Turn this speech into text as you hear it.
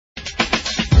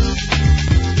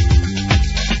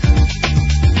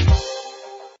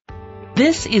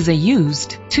This is a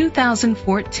used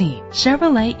 2014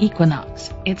 Chevrolet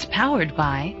Equinox. It's powered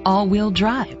by all-wheel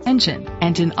drive engine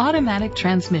and an automatic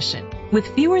transmission.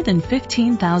 With fewer than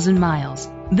 15,000 miles,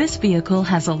 this vehicle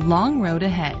has a long road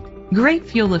ahead. Great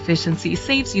fuel efficiency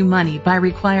saves you money by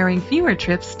requiring fewer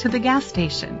trips to the gas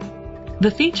station.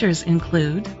 The features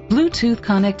include Bluetooth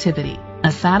connectivity,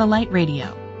 a satellite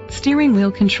radio, steering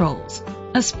wheel controls,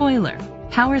 a spoiler,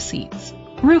 power seats,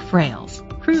 roof rails,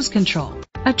 cruise control,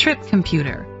 a trip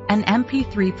computer, an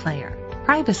MP3 player,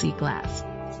 privacy glass.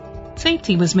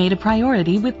 Safety was made a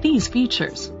priority with these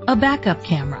features: a backup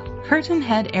camera, curtain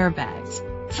head airbags,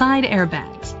 side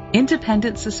airbags,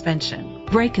 independent suspension,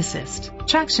 brake assist,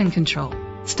 traction control,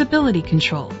 stability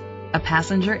control, a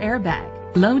passenger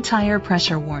airbag, low tire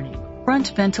pressure warning,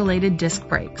 front ventilated disc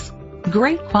brakes.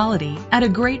 Great quality at a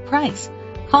great price.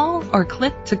 Call or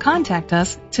click to contact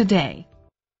us today.